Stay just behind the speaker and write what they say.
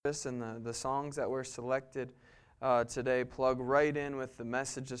And the songs that were selected today plug right in with the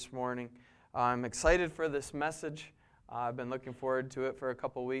message this morning. I'm excited for this message. I've been looking forward to it for a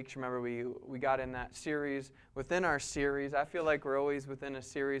couple weeks. Remember, we got in that series. Within our series, I feel like we're always within a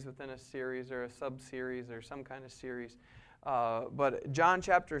series, or a sub-series, or some kind of series. But John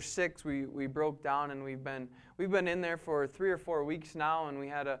chapter 6, we broke down, and we've been in there for 3 or 4 weeks now, and we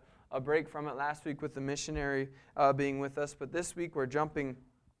had a break from it last week with the missionary being with us. But this week we're jumping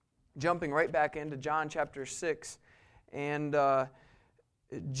right back into John chapter 6. And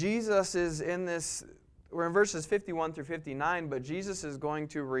Jesus is in this, we're in verses 51 through 59, but Jesus is going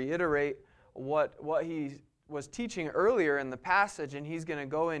to reiterate what he was teaching earlier in the passage, and he's going to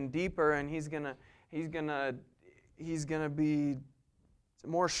go in deeper, and he's going to be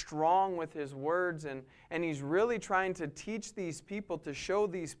more strong with his words, and he's really trying to teach these people, to show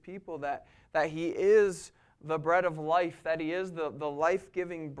these people that he is the bread of life, that he is the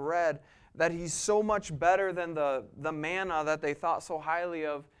life-giving bread, that he's so much better than the manna that they thought so highly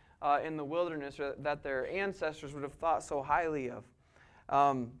of in the wilderness, or that their ancestors would have thought so highly of.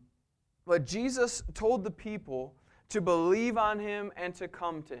 But Jesus told the people to believe on him and to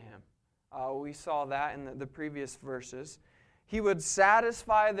come to him. We saw that in the previous verses. He would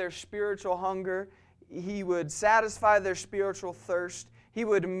satisfy their spiritual hunger. He would satisfy their spiritual thirst. He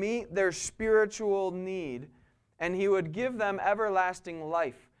would meet their spiritual need, and he would give them everlasting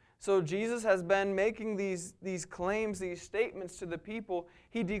life. So Jesus has been making these claims, these statements to the people.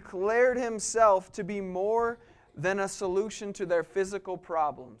 He declared himself to be more than a solution to their physical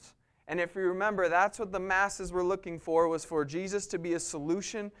problems. And if you remember, that's what the masses were looking for, was for Jesus to be a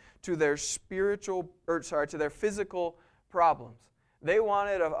solution to their to their physical problems. They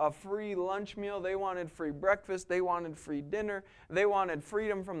wanted a free lunch meal, they wanted free breakfast, they wanted free dinner, they wanted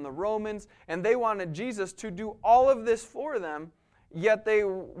freedom from the Romans, and they wanted Jesus to do all of this for them, yet they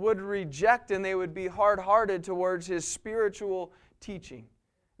would reject and they would be hard-hearted towards his spiritual teaching.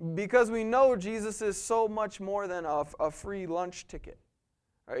 Because we know Jesus is so much more than a free lunch ticket.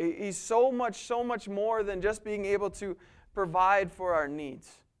 He's so much more than just being able to provide for our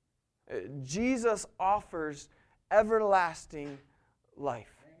needs. Jesus offers everlasting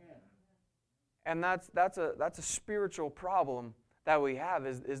life. And that's a spiritual problem that we have,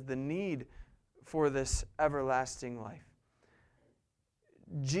 is the need for this everlasting life.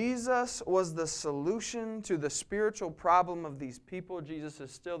 Jesus was the solution to the spiritual problem of these people. Jesus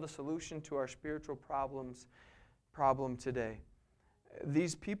is still the solution to our spiritual problem today.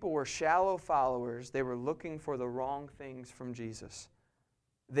 These people were shallow followers. They were looking for the wrong things from Jesus.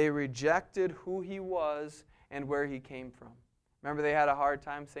 They rejected who he was and where he came from. Remember, they had a hard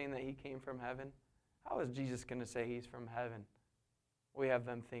time saying that he came from heaven? How is Jesus going to say he's from heaven? We have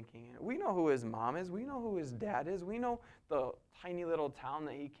them thinking. We know who his mom is. We know who his dad is. We know the tiny little town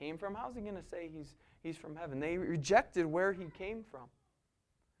that he came from. How's he going to say he's from heaven? They rejected where he came from.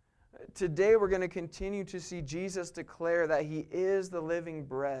 Today we're going to continue to see Jesus declare that he is the living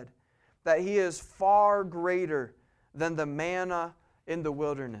bread, that he is far greater than the manna in the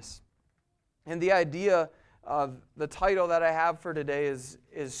wilderness. And the idea of the title that I have for today is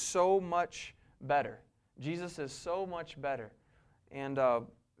so much better. Jesus is so much better. And I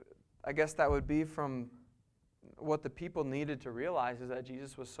guess that would be from what the people needed to realize, is that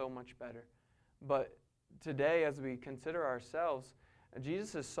Jesus was so much better. But today, as we consider ourselves,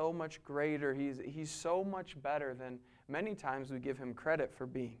 Jesus is so much greater. He's so much better than many times we give him credit for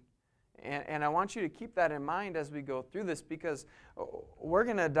being. And I want you to keep that in mind as we go through this, because we're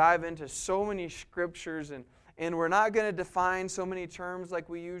going to dive into so many scriptures, and we're not going to define so many terms like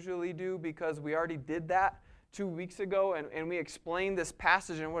we usually do, because we already did that 2 weeks ago, and we explained this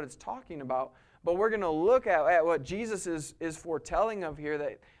passage and what it's talking about. But we're going to look at what Jesus is foretelling of here,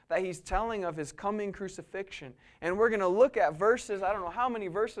 that he's telling of his coming crucifixion. And we're going to look at verses, I don't know how many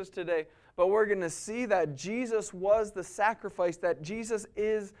verses today, but we're going to see that Jesus was the sacrifice, that Jesus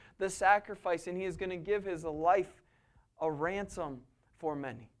is the sacrifice, and he is going to give his life a ransom for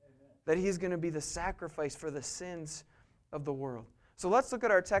many. Amen. That he's going to be the sacrifice for the sins of the world. So let's look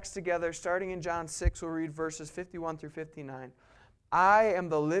at our text together. Starting in John 6, we'll read verses 51 through 59. I am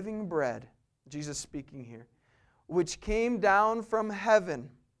the living bread, Jesus speaking here, which came down from heaven.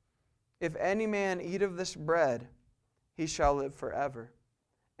 If any man eat of this bread, he shall live forever.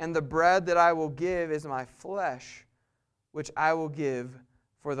 And the bread that I will give is my flesh, which I will give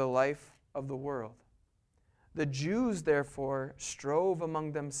for the life of the world. The Jews therefore strove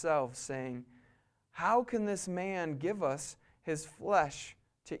among themselves, saying, how can this man give us his flesh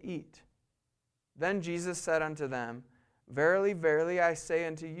to eat? Then Jesus said unto them, verily, verily, I say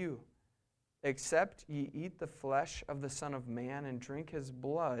unto you, Except ye eat the flesh of the Son of Man and drink his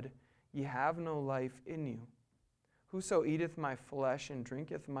blood, ye have no life in you. Whoso eateth my flesh and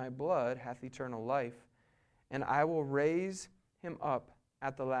drinketh my blood hath eternal life, and I will raise him up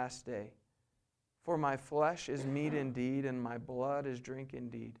at the last day. For my flesh is meat indeed, and my blood is drink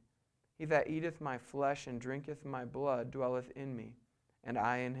indeed. He that eateth my flesh and drinketh my blood dwelleth in me, and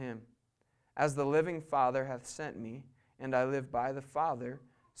I in him. As the living Father hath sent me, and I live by the Father,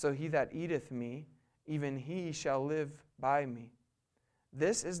 so he that eateth me, even he shall live by me.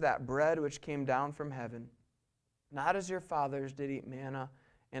 This is that bread which came down from heaven, not as your fathers did eat manna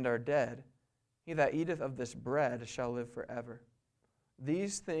and are dead. He that eateth of this bread shall live forever.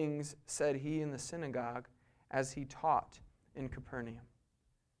 These things said he in the synagogue as he taught in Capernaum.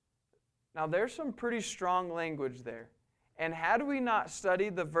 Now there's some pretty strong language there. And had we not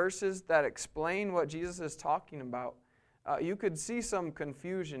studied the verses that explain what Jesus is talking about, you could see some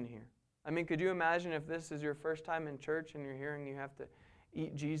confusion here. I mean, could you imagine if this is your first time in church and you're hearing you have to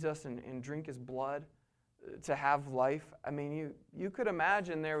eat Jesus and drink his blood to have life? I mean, you could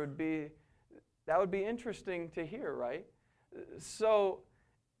imagine that would be interesting to hear, right? So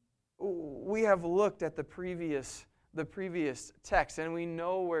we have looked at the previous text, and we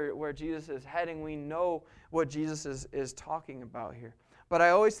know where Jesus is heading. We know what Jesus is talking about here. But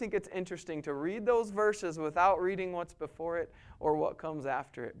I always think it's interesting to read those verses without reading what's before it or what comes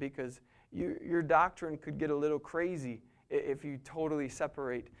after it, because your doctrine could get a little crazy if you totally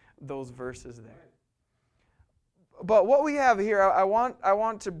separate those verses there. But what we have here, I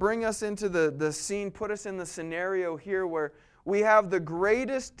want to bring us into the scene, put us in the scenario here where we have the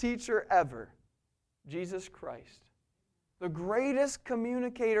greatest teacher ever, Jesus Christ. The greatest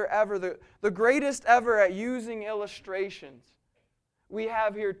communicator ever, the greatest ever at using illustrations. We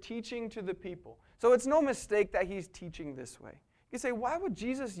have here teaching to the people. So it's no mistake that he's teaching this way. You say, why would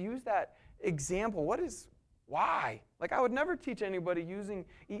Jesus use that example? Why? Like, I would never teach anybody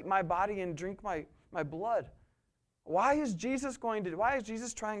eat my body and drink my blood. Why is Jesus trying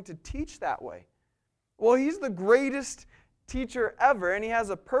to teach that way? Well, he's the greatest teacher ever, and he has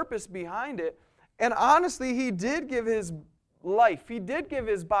a purpose behind it. And honestly, he did give his life. He did give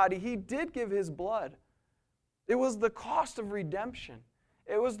his body. He did give his blood. It was the cost of redemption.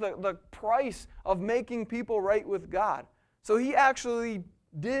 It was the price of making people right with God. So he actually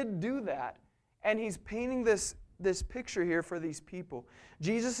did do that. And he's painting this picture here for these people.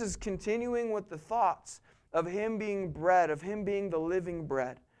 Jesus is continuing with the thoughts of him being bread, of him being the living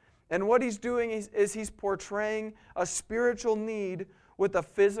bread. And what he's doing is he's portraying a spiritual need with a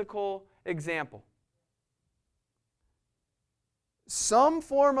physical example. Some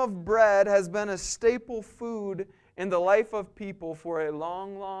form of bread has been a staple food in the life of people for a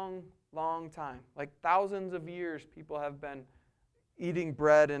long, long, long time. Like thousands of years, people have been eating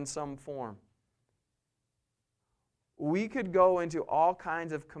bread in some form. We could go into all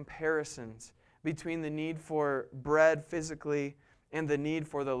kinds of comparisons between the need for bread physically and the need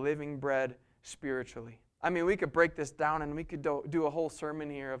for the living bread spiritually. I mean, we could break this down and we could do a whole sermon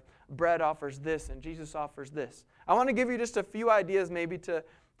here of bread offers this and Jesus offers this. I want to give you just a few ideas maybe to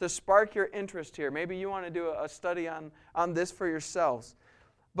spark your interest here. Maybe you want to do a study on this for yourselves.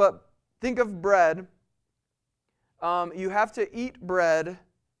 But think of bread. You have to eat bread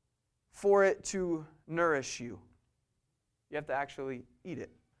for it to nourish you. You have to actually eat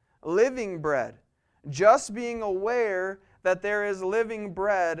it. Living bread. Just being aware that there is living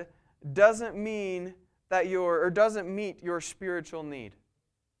bread doesn't mean that doesn't meet your spiritual need.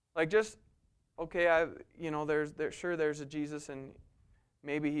 Like just, okay, there's a Jesus and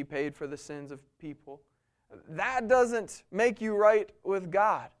maybe he paid for the sins of people. That doesn't make you right with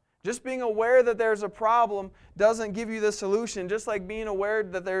God. Just being aware that there's a problem doesn't give you the solution. Just like being aware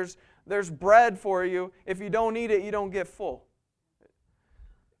that there's bread for you. If you don't eat it, you don't get full.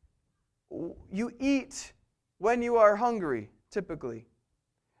 You eat when you are hungry, typically.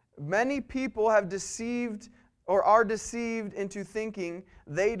 Many people have deceived or are deceived into thinking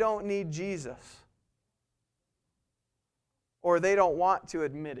they don't need Jesus. Or they don't want to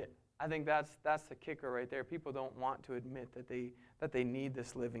admit it. I think that's the kicker right there. People don't want to admit that they need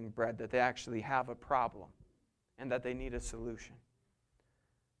this living bread, that they actually have a problem, and that they need a solution.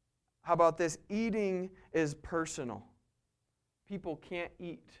 How about this? Eating is personal. People can't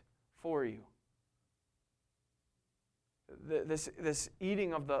eat for you. This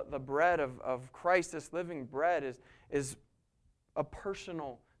eating of the bread of Christ, this living bread, is a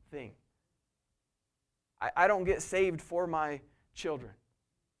personal thing. I don't get saved for my children.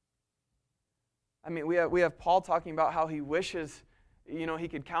 I mean, we have Paul talking about how he wishes, he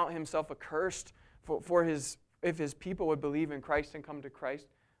could count himself accursed if his people would believe in Christ and come to Christ.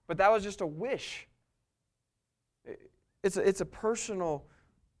 But that was just a wish. It's a personal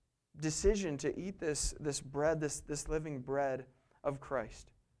decision to eat this bread, this living bread of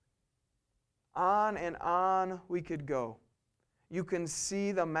Christ. On and on we could go. You can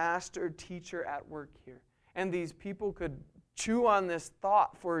see the master teacher at work here. And these people could chew on this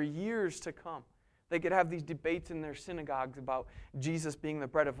thought for years to come. They could have these debates in their synagogues about Jesus being the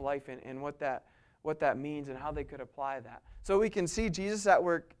bread of life and what that means and how they could apply that. So we can see Jesus at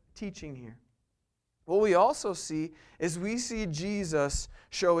work teaching here. What we also see is we see Jesus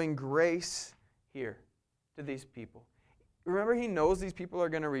showing grace here to these people. Remember, he knows these people are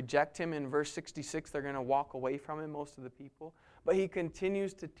going to reject him. In verse 66, they're going to walk away from him, most of the people. But he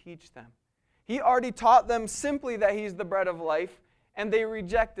continues to teach them. He already taught them simply that he's the bread of life, and they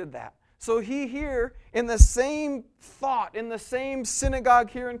rejected that. So he here, in the same thought, in the same synagogue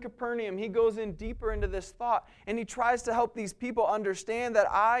here in Capernaum, he goes in deeper into this thought, and he tries to help these people understand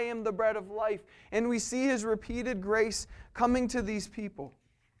that I am the bread of life. And we see his repeated grace coming to these people.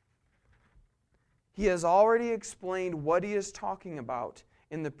 He has already explained what he is talking about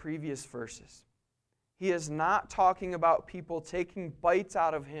in the previous verses. He is not talking about people taking bites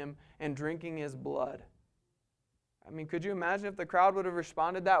out of him and drinking his blood. I mean, could you imagine if the crowd would have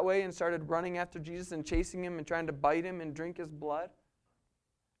responded that way and started running after Jesus and chasing him and trying to bite him and drink his blood?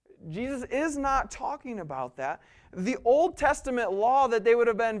 Jesus is not talking about that. The Old Testament law that they would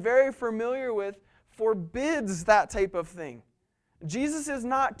have been very familiar with forbids that type of thing. Jesus is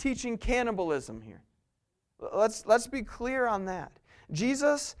not teaching cannibalism here. Let's be clear on that.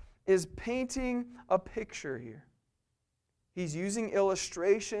 Jesus is painting a picture here. He's using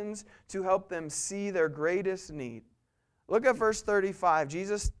illustrations to help them see their greatest need. Look at verse 35.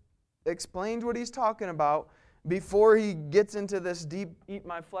 Jesus explained what he's talking about before he gets into this deep eat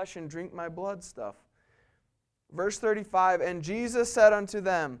my flesh and drink my blood stuff. Verse 35, and Jesus said unto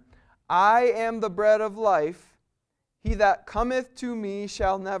them, I am the bread of life. He that cometh to me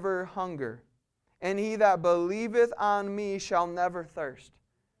shall never hunger, and he that believeth on me shall never thirst.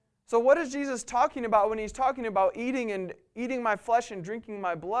 So what is Jesus talking about when he's talking about eating my flesh and drinking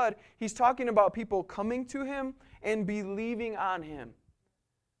my blood? He's talking about people coming to him and believing on him,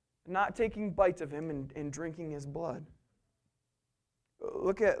 not taking bites of him and drinking his blood.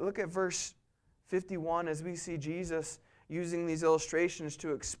 Look at verse 51 as we see Jesus using these illustrations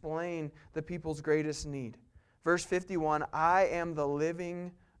to explain the people's greatest need. Verse 51, I am the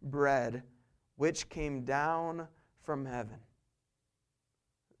living bread which came down from heaven.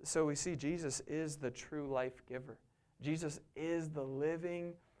 So we see Jesus is the true life giver. Jesus is the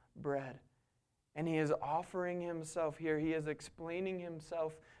living bread. And he is offering himself here. He is explaining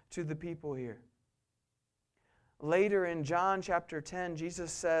himself to the people here. Later in John chapter 10,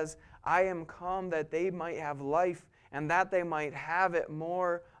 Jesus says, I am come that they might have life and that they might have it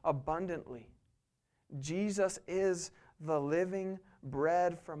more abundantly. Jesus is the living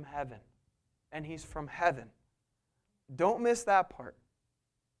bread from heaven. And he's from heaven. Don't miss that part.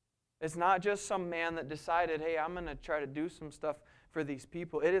 It's not just some man that decided, hey, I'm going to try to do some stuff for these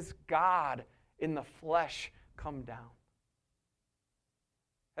people. It is God in the flesh come down.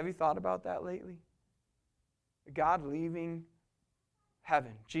 Have you thought about that lately? God leaving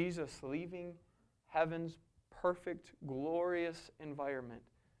heaven. Jesus leaving heaven's perfect, glorious environment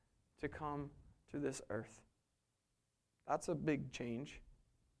to come to this earth. That's a big change.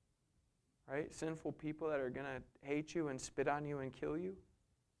 Right? Sinful people that are going to hate you and spit on you and kill you.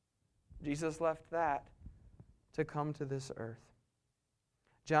 Jesus left that to come to this earth.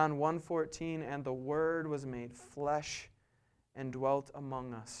 John 1:14, and the Word was made flesh and dwelt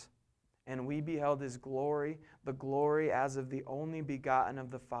among us. And we beheld his glory, the glory as of the only begotten of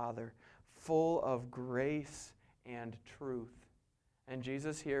the Father, full of grace and truth. And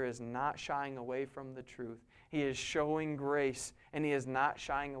Jesus here is not shying away from the truth. He is showing grace, and he is not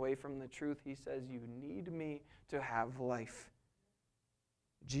shying away from the truth. He says, you need me to have life.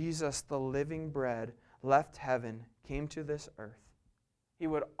 Jesus, the living bread, left heaven, came to this earth. He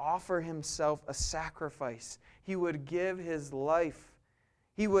would offer himself a sacrifice. He would give his life.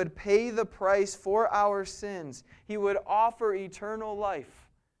 He would pay the price for our sins. He would offer eternal life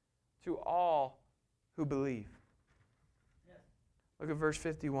to all who believe. Look at verse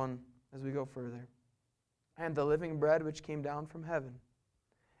 51 as we go further. And the living bread which came down from heaven.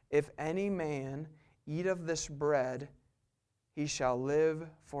 If any man eat of this bread, he shall live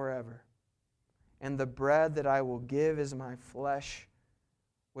forever. And the bread that I will give is my flesh,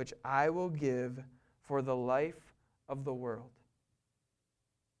 which I will give for the life of the world.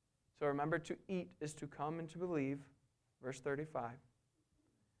 So remember, to eat is to come and to believe. Verse 35.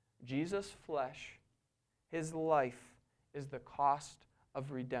 Jesus' flesh, his life, is the cost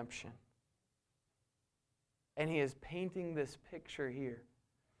of redemption. And he is painting this picture here.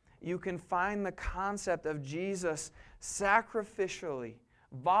 You can find the concept of Jesus sacrificially,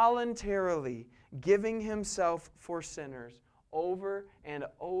 voluntarily giving himself for sinners over and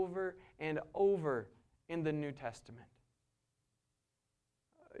over and over in the New Testament.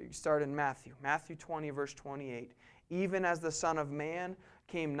 You start in Matthew 20, verse 28. Even as the Son of Man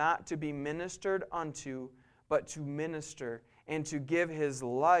came not to be ministered unto, but to minister, and to give his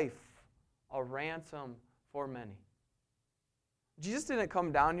life a ransom for many. Jesus didn't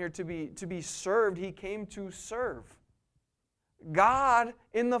come down here to be served. He came to serve. God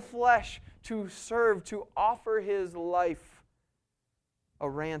in the flesh to serve, to offer his life a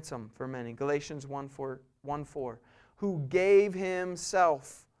ransom for many. Galatians 1:4, who gave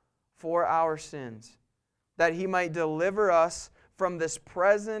himself for our sins, that he might deliver us from this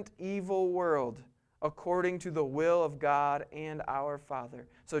present evil world, according to the will of God and our Father.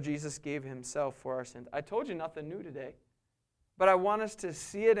 So Jesus gave himself for our sins. I told you nothing new today, but I want us to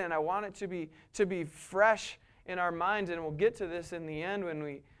see it, and I want it to be fresh in our minds, and we'll get to this in the end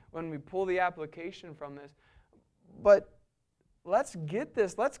when we pull the application from this. But let's get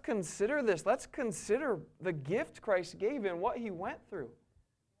this. Let's consider this. Let's consider the gift Christ gave and what he went through.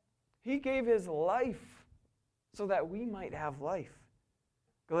 He gave his life so that we might have life.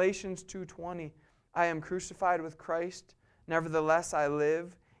 Galatians 2:20, I am crucified with Christ, nevertheless I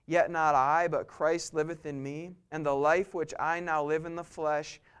live, yet not I, but Christ liveth in me. And the life which I now live in the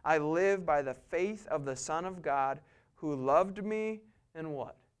flesh, I live by the faith of the Son of God, who loved me and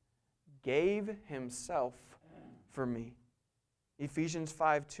what? Gave himself for me. Ephesians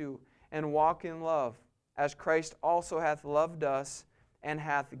 5:2, and walk in love, as Christ also hath loved us, and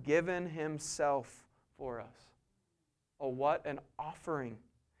hath given himself for us. Oh, what an offering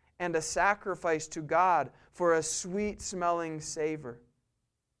and a sacrifice to God for a sweet-smelling savor.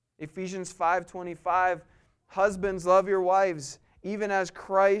 Ephesians 5:25, husbands, love your wives, even as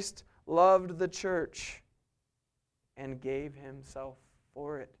Christ loved the church and gave himself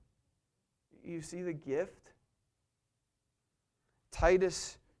for it. You see the gift?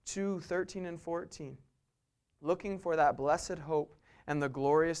 Titus 2:13 and 14, looking for that blessed hope and the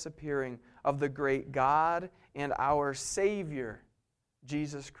glorious appearing of the great God and our Savior,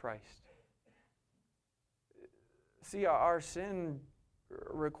 Jesus Christ. See, our sin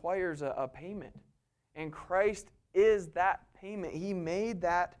requires a payment, and Christ is that payment. He made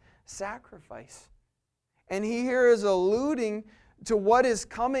that sacrifice. And he here is alluding to what is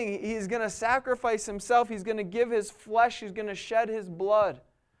coming. He's going to sacrifice himself. He's going to give his flesh. He's going to shed his blood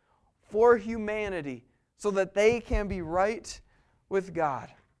for humanity so that they can be right with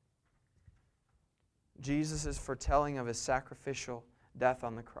God. Jesus is foretelling of his sacrificial death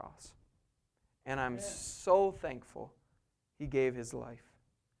on the cross. And I'm so thankful he gave his life.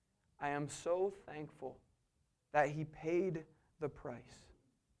 I am so thankful that he paid the price.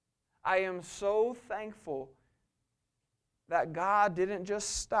 I am so thankful that God didn't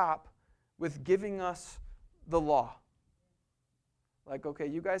just stop with giving us the law. Like, okay,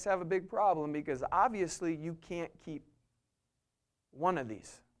 you guys have a big problem because obviously you can't keep one of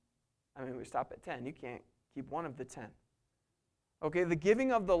these. I mean, we stop at 10. You can't keep one of the 10. Okay, the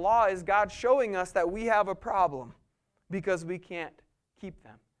giving of the law is God showing us that we have a problem because we can't keep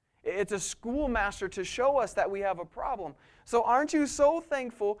them. It's a schoolmaster to show us that we have a problem. So aren't you so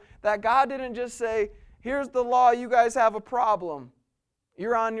thankful that God didn't just say, here's the law, you guys have a problem.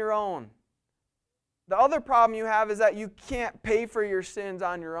 You're on your own. The other problem you have is that you can't pay for your sins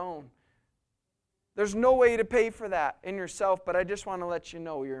on your own. There's no way to pay for that in yourself, but I just want to let you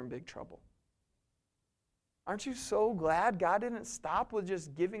know you're in big trouble. Aren't you so glad God didn't stop with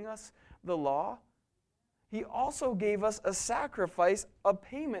just giving us the law? He also gave us a sacrifice, a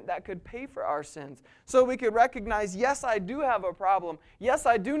payment that could pay for our sins. So we could recognize, yes, I do have a problem. Yes,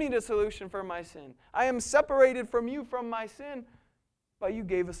 I do need a solution for my sin. I am separated from you from my sin, but you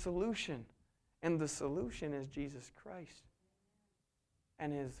gave a solution. And the solution is Jesus Christ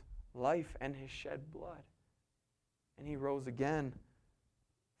and his life and his shed blood. And he rose again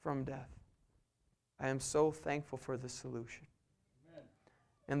from death. I am so thankful for the solution. Amen.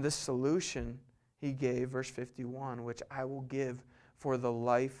 And this solution he gave, verse 51, which I will give for the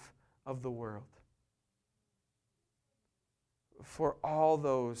life of the world. For all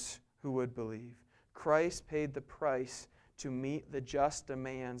those who would believe. Christ paid the price to meet the just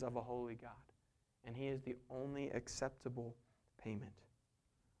demands of a holy God. And he is the only acceptable payment.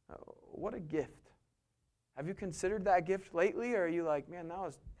 What a gift. Have you considered that gift lately? Or are you like, man, that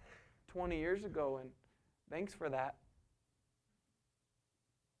was 20 years ago and thanks for that?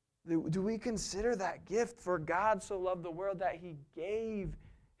 Do we consider that gift? For God so loved the world that he gave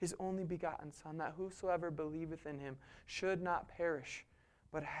his only begotten Son, that whosoever believeth in him should not perish,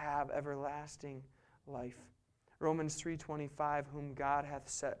 but have everlasting life. Romans 3:25, whom God hath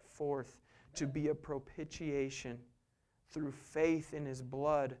set forth to be a propitiation through faith in his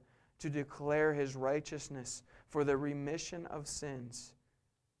blood, to declare his righteousness for the remission of sins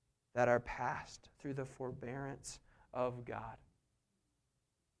that are past through the forbearance of God.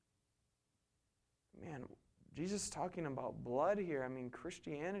 Man, Jesus is talking about blood here. I mean,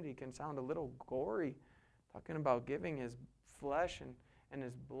 Christianity can sound a little gory, talking about giving his flesh and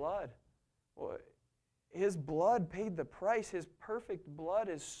his blood. Well, his blood paid the price. His perfect blood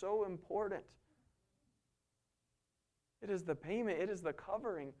is so important. It is the payment, it is the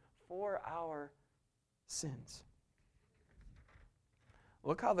covering for our sins.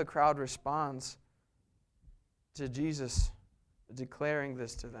 Look how the crowd responds to Jesus declaring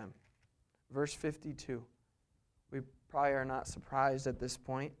this to them. Verse 52. We probably are not surprised at this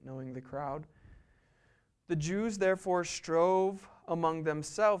point, knowing the crowd. The Jews therefore strove among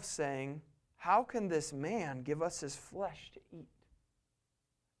themselves, saying, how can this man give us his flesh to eat?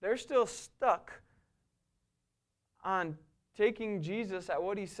 They're still stuck on taking Jesus at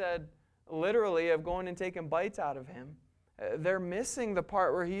what he said, literally, of going and taking bites out of him. They're missing the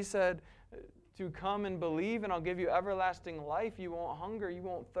part where he said, to come and believe, and I'll give you everlasting life. You won't hunger, you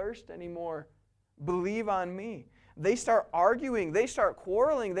won't thirst anymore. Believe on me. They start arguing, they start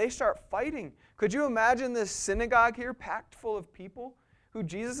quarreling, they start fighting. Could you imagine this synagogue here packed full of people who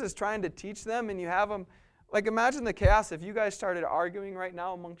Jesus is trying to teach them, and you have them, like imagine the chaos if you guys started arguing right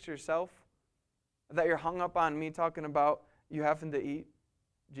now amongst yourself, that you're hung up on me talking about you having to eat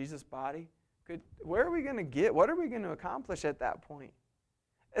Jesus' body. Where are we going to get? What are we going to accomplish at that point?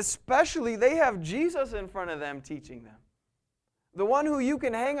 Especially they have Jesus in front of them teaching them. The one who you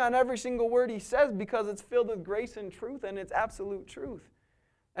can hang on every single word he says because it's filled with grace and truth and it's absolute truth.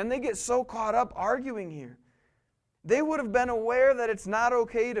 And they get so caught up arguing here. They would have been aware that it's not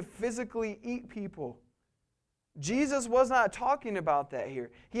okay to physically eat people. Jesus was not talking about that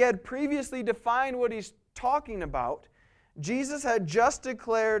here. He had previously defined what he's talking about. Jesus had just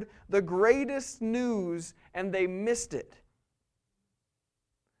declared the greatest news and they missed it.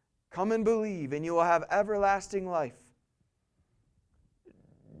 Come and believe and you will have everlasting life.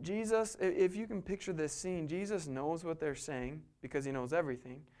 Jesus, if you can picture this scene, Jesus knows what they're saying because he knows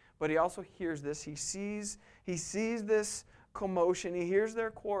everything, but he also hears this. He sees this commotion. He hears their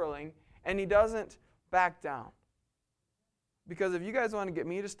quarreling, and he doesn't back down. Because if you guys want to get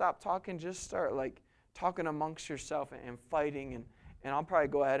me to stop talking, just start like talking amongst yourself and fighting, and I'll probably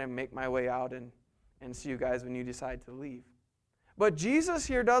go ahead and make my way out and see you guys when you decide to leave. But Jesus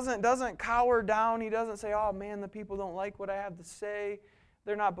here doesn't cower down. He doesn't say, oh man, the people don't like what I have to say.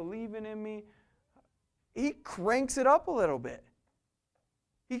 They're not believing in me. He cranks it up a little bit.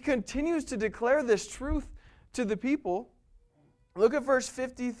 He continues to declare this truth to the people. Look at verse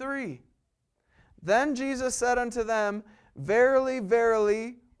 53. Then Jesus said unto them, verily,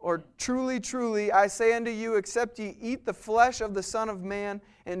 verily, or truly, truly, I say unto you, except ye eat the flesh of the Son of Man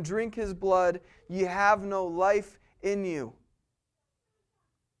and drink his blood, ye have no life in you.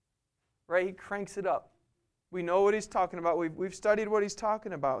 Right? He cranks it up. We know what he's talking about. We've studied what he's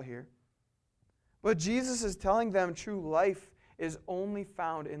talking about here. But Jesus is telling them true life is only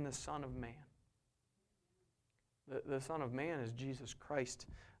found in the Son of Man. The Son of Man is Jesus Christ,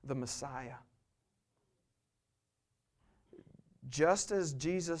 the Messiah. Just as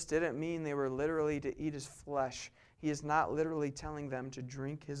Jesus didn't mean they were literally to eat his flesh, he is not literally telling them to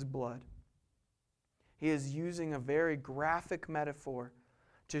drink his blood. He is using a very graphic metaphor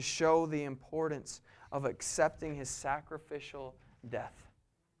to show the importance of accepting his sacrificial death.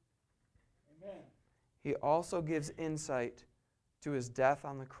 Amen. He also gives insight to his death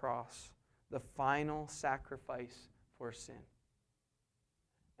on the cross, the final sacrifice for sin.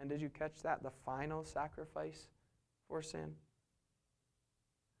 And did you catch that? The final sacrifice for sin?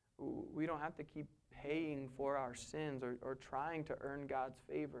 We don't have to keep paying for our sins or trying to earn God's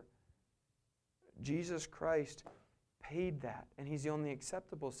favor. Jesus Christ paid that, and he's the only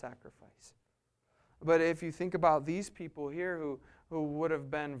acceptable sacrifice. But if you think about these people here who would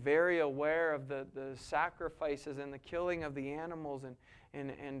have been very aware of the sacrifices and the killing of the animals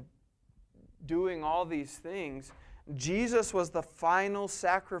and doing all these things, Jesus was the final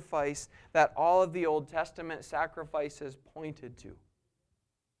sacrifice that all of the Old Testament sacrifices pointed to.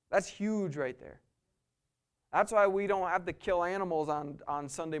 That's huge right there. That's why we don't have to kill animals on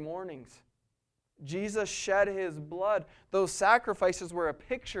Sunday mornings. Jesus shed his blood. Those sacrifices were a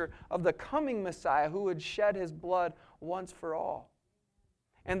picture of the coming Messiah who would shed his blood once for all.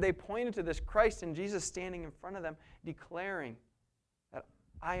 And they pointed to this Christ and Jesus standing in front of them, declaring that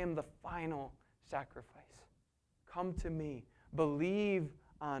I am the final sacrifice. Come to me, believe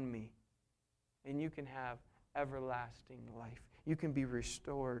on me, and you can have everlasting life. You can be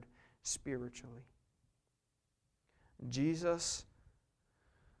restored spiritually. Jesus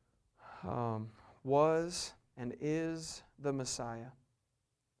was and is the Messiah.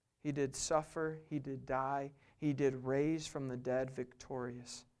 He did suffer, He did die, He did raise from the dead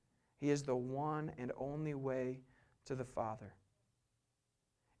victorious. He is the one and only way to the Father.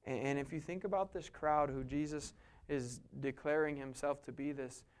 And if you think about this crowd who Jesus is declaring Himself to be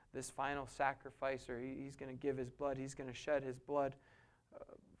this final sacrifice, or He's going to give His blood, He's going to shed His blood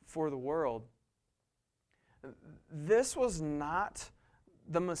for the world, this was not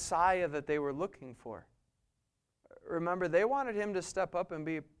the Messiah that they were looking for. Remember, they wanted Him to step up and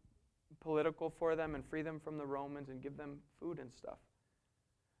be political for them and free them from the Romans and give them food and stuff.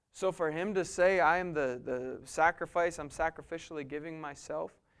 So for Him to say, I am the sacrifice, I'm sacrificially giving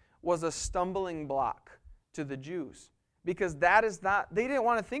myself, was a stumbling block to the Jews. Because that is not, they didn't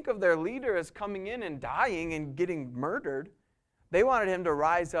want to think of their leader as coming in and dying and getting murdered. They wanted Him to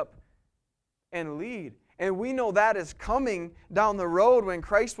rise up and lead. And we know that is coming down the road when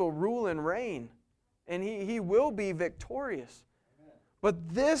Christ will rule and reign. And He will be victorious. Amen. But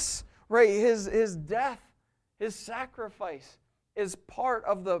this, right, His death, His sacrifice is part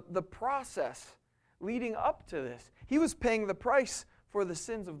of the process leading up to this. He was paying the price for the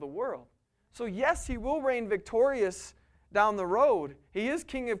sins of the world. So yes, He will reign victorious down the road. He is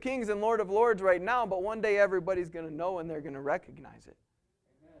King of Kings and Lord of Lords right now, but one day everybody's going to know and they're going to recognize it.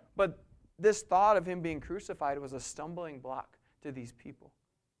 Amen. But this thought of Him being crucified was a stumbling block to these people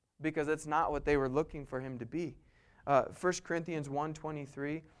because it's not what they were looking for Him to be. 1 Corinthians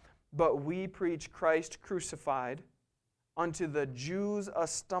 1:23, but we preach Christ crucified, unto the Jews a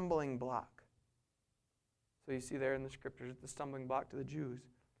stumbling block. So you see there in the Scriptures, the stumbling block to the Jews.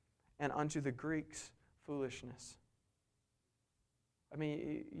 And unto the Greeks, foolishness. I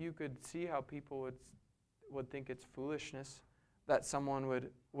mean, you could see how people would think it's foolishness that someone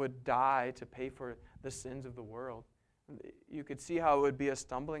would die to pay for the sins of the world. You could see how it would be a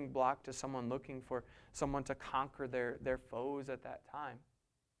stumbling block to someone looking for someone to conquer their foes at that time.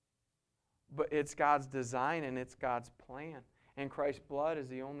 But it's God's design and it's God's plan. And Christ's blood is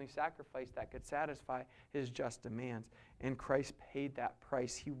the only sacrifice that could satisfy His just demands. And Christ paid that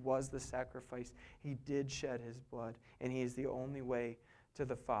price. He was the sacrifice. He did shed His blood. And He is the only way to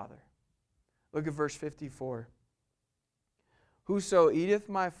the Father. Look at verse 54. Whoso eateth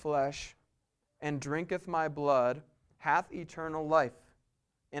my flesh and drinketh my blood hath eternal life,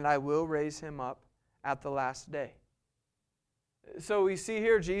 and I will raise him up at the last day. So we see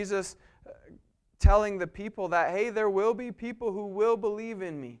here Jesus telling the people that, hey, there will be people who will believe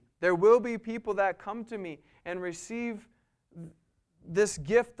in me. There will be people that come to me and receive this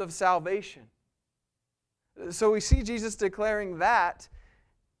gift of salvation. So we see Jesus declaring that,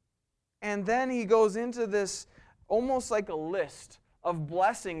 and then He goes into this almost like a list of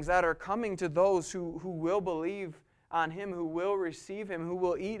blessings that are coming to those who will believe on Him, who will receive Him, who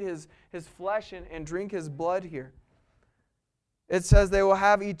will eat His flesh and drink His blood here. It says they will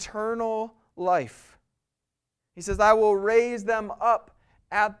have eternal life. He says, I will raise them up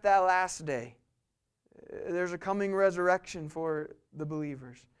at that last day. There's a coming resurrection for the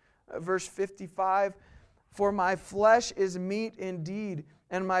believers. Verse 55, for my flesh is meat indeed,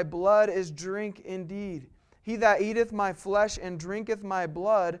 and my blood is drink indeed. He that eateth my flesh and drinketh my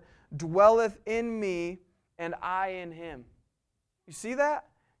blood dwelleth in me, and I in him. You see that?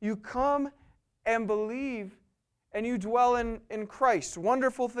 You come and believe, and you dwell in Christ.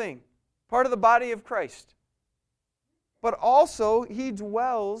 Wonderful thing. Part of the body of Christ. But also, He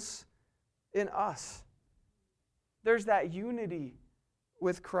dwells in us. There's that unity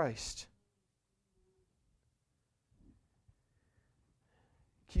with Christ.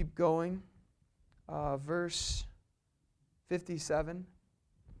 Keep going. Verse 57.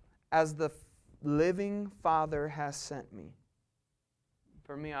 As the living Father has sent me.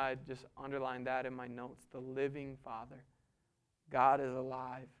 For me, I just underlined that in my notes. The living Father. God is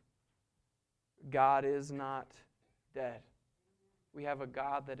alive. God is not dead. We have a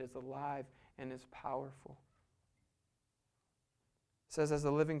God that is alive and is powerful. It says, as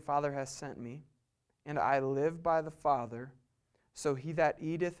the living Father has sent me, and I live by the Father, so he that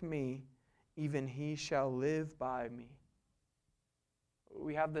eateth me, even he shall live by me.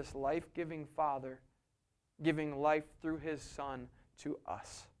 We have this life-giving Father giving life through His Son to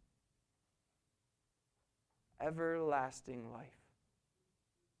us. Everlasting life.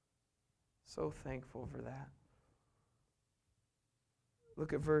 So thankful for that.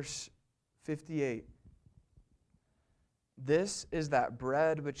 Look at verse 58. This is that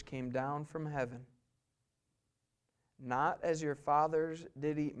bread which came down from heaven, not as your fathers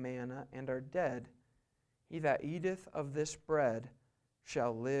did eat manna and are dead. He that eateth of this bread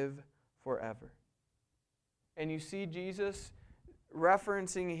shall live forever. And you see Jesus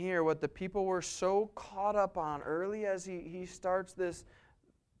referencing here what the people were so caught up on early as he starts this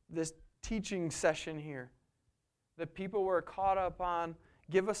teaching session here. The people were caught up on,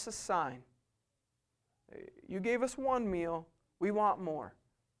 give us a sign. You gave us one meal, we want more.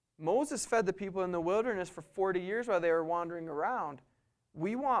 Moses fed the people in the wilderness for 40 years while they were wandering around.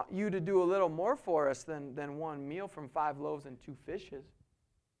 We want you to do a little more for us than one meal from 5 loaves and 2 fishes.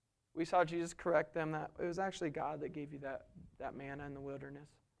 We saw Jesus correct them that it was actually God that gave you that manna in the wilderness.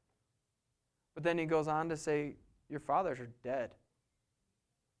 But then he goes on to say, your fathers are dead.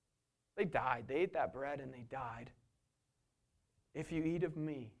 They died. They ate that bread and they died. If you eat of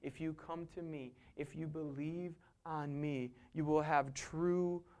me, if you come to me, if you believe on me, you will have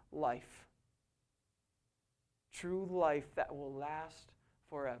true life. True life that will last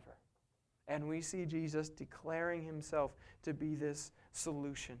forever. And we see Jesus declaring himself to be this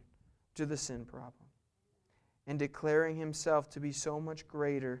solution to the sin problem. And declaring himself to be so much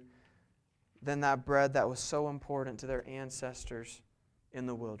greater than that bread that was so important to their ancestors in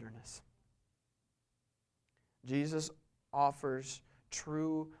the wilderness. Jesus offers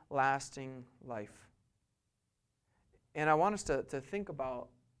true, lasting life. And I want us to think about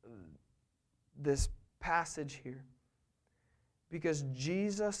this passage here. Because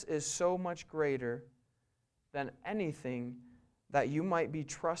Jesus is so much greater than anything that you might be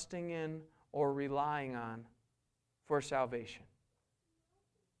trusting in or relying on for salvation.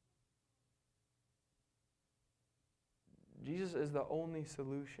 Jesus is the only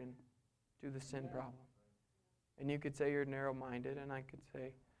solution to the sin problem. And you could say you're narrow-minded, and I could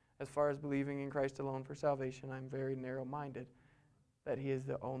say, as far as believing in Christ alone for salvation, I'm very narrow-minded. That he is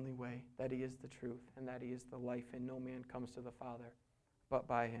the only way, that he is the truth, and that he is the life, and no man comes to the Father but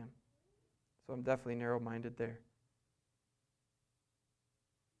by him. So I'm definitely narrow-minded there.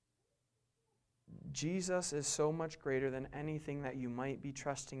 Jesus is so much greater than anything that you might be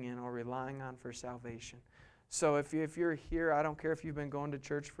trusting in or relying on for salvation. So if you're here, I don't care if you've been going to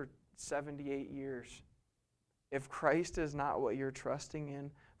church for 78 years. If Christ is not what you're trusting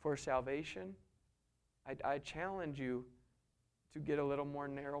in for salvation, I challenge you to get a little more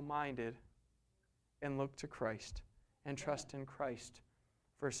narrow-minded and look to Christ and trust in Christ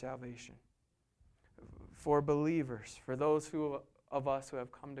for salvation. For believers, for those of us who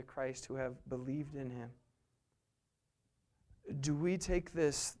have come to Christ, who have believed in him, do we take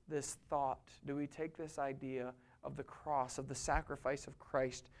this thought, do we take this idea of the cross, of the sacrifice of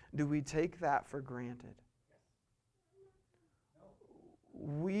Christ, do we take that for granted?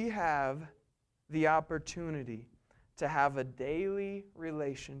 We have the opportunity to have a daily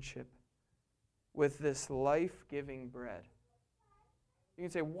relationship with this life-giving bread. You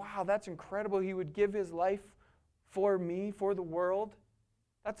can say, wow, that's incredible. He would give his life for me, for the world.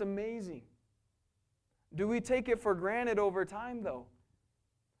 That's amazing. Do we take it for granted over time, though?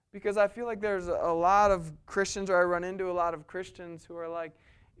 Because I feel like there's a lot of Christians, or I run into a lot of Christians who are like,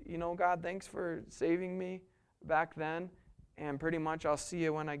 you know, God, thanks for saving me back then, and pretty much I'll see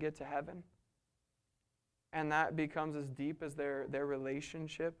you when I get to heaven. And that becomes as deep as their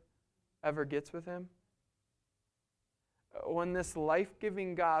relationship ever gets with him. When this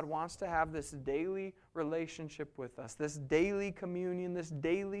life-giving God wants to have this daily relationship with us, this daily communion, this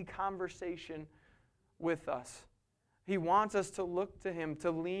daily conversation with us, he wants us to look to him,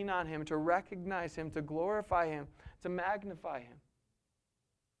 to lean on him, to recognize him, to glorify him, to magnify him.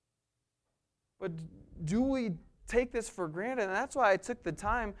 But do we take this for granted? And that's why I took the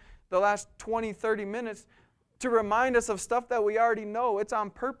time the last 20, 30 minutes to remind us of stuff that we already know. It's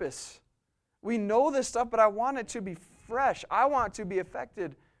on purpose. We know this stuff, but I want it to be fresh. I want to be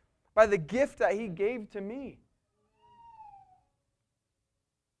affected by the gift that he gave to me.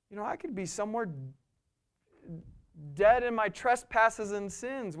 You know, I could be somewhere dead in my trespasses and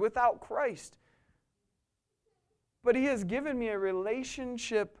sins without Christ. But he has given me a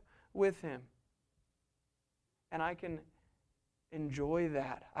relationship with him. And I can enjoy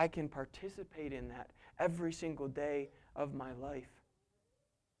that. I can participate in that every single day of my life.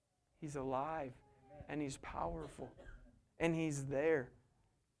 He's alive, and he's powerful, and he's there.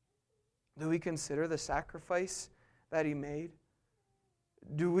 Do we consider the sacrifice that he made?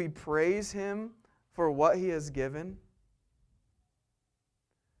 Do we praise him for what he has given?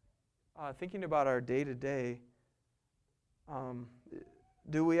 Thinking about our day-to-day,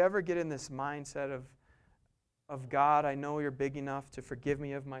 do we ever get in this mindset of God, I know you're big enough to forgive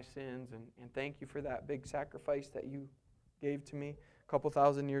me of my sins, and thank you for that big sacrifice that you gave to me a couple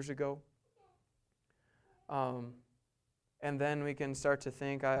thousand years ago. And then we can start to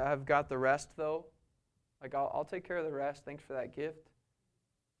think, I've got the rest though. Like, I'll take care of the rest. Thanks for that gift.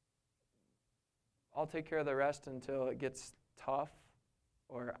 I'll take care of the rest until it gets tough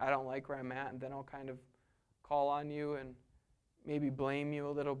or I don't like where I'm at, and then I'll kind of call on you and maybe blame you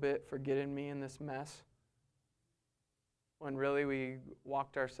a little bit for getting me in this mess. When really we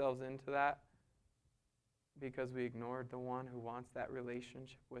walked ourselves into that because we ignored the one who wants that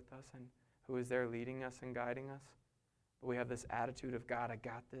relationship with us and who is there leading us and guiding us. But we have this attitude of, God, I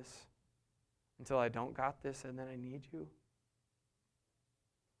got this until I don't got this, and then I need you.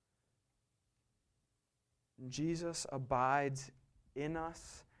 Jesus abides in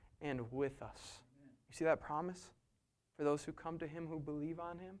us and with us. You see that promise? For those who come to him, who believe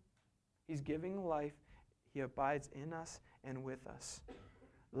on him, he's giving life. He abides in us and with us.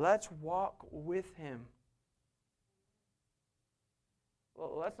 Let's walk with him.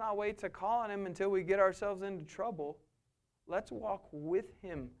 Well, let's not wait to call on him until we get ourselves into trouble. Let's walk with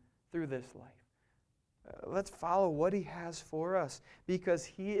him through this life. Let's follow what he has for us, because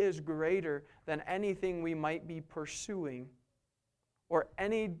he is greater than anything we might be pursuing or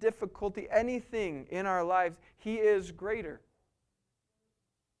any difficulty, anything in our lives. He is greater.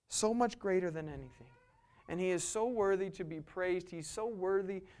 So much greater than anything. And he is so worthy to be praised. He's so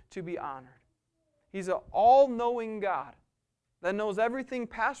worthy to be honored. He's an all-knowing God that knows everything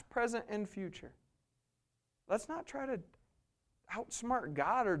past, present, and future. Let's not try to outsmart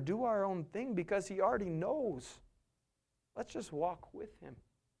God or do our own thing because he already knows. Let's just walk with him.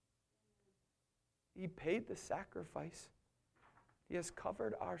 He paid the sacrifice. He has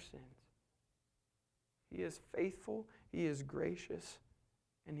covered our sins. He is faithful, he is gracious,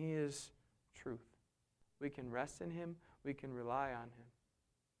 and he is truth. We can rest in him, we can rely on him.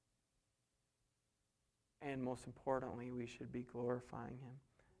 And most importantly, we should be glorifying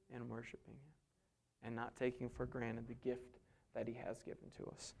him and worshiping him and not taking for granted the gift that he has given to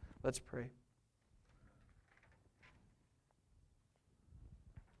us. Let's pray.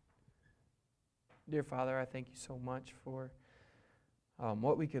 Dear Father, I thank you so much for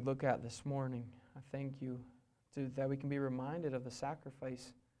what we could look at this morning. I thank you that we can be reminded of the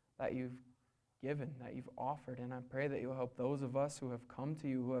sacrifice that you've given, that you've offered. And I pray that you'll help those of us who have come to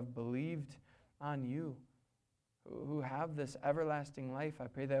you, who have believed on you, who have this everlasting life. I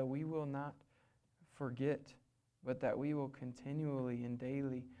pray that we will not forget, but that we will continually and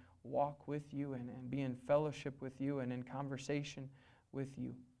daily walk with you and be in fellowship with you and in conversation with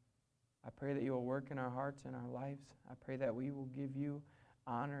you. I pray that you will work in our hearts and our lives. I pray that we will give you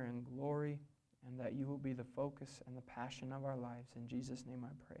honor and glory, and that you will be the focus and the passion of our lives. In Jesus' name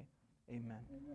I pray. Amen.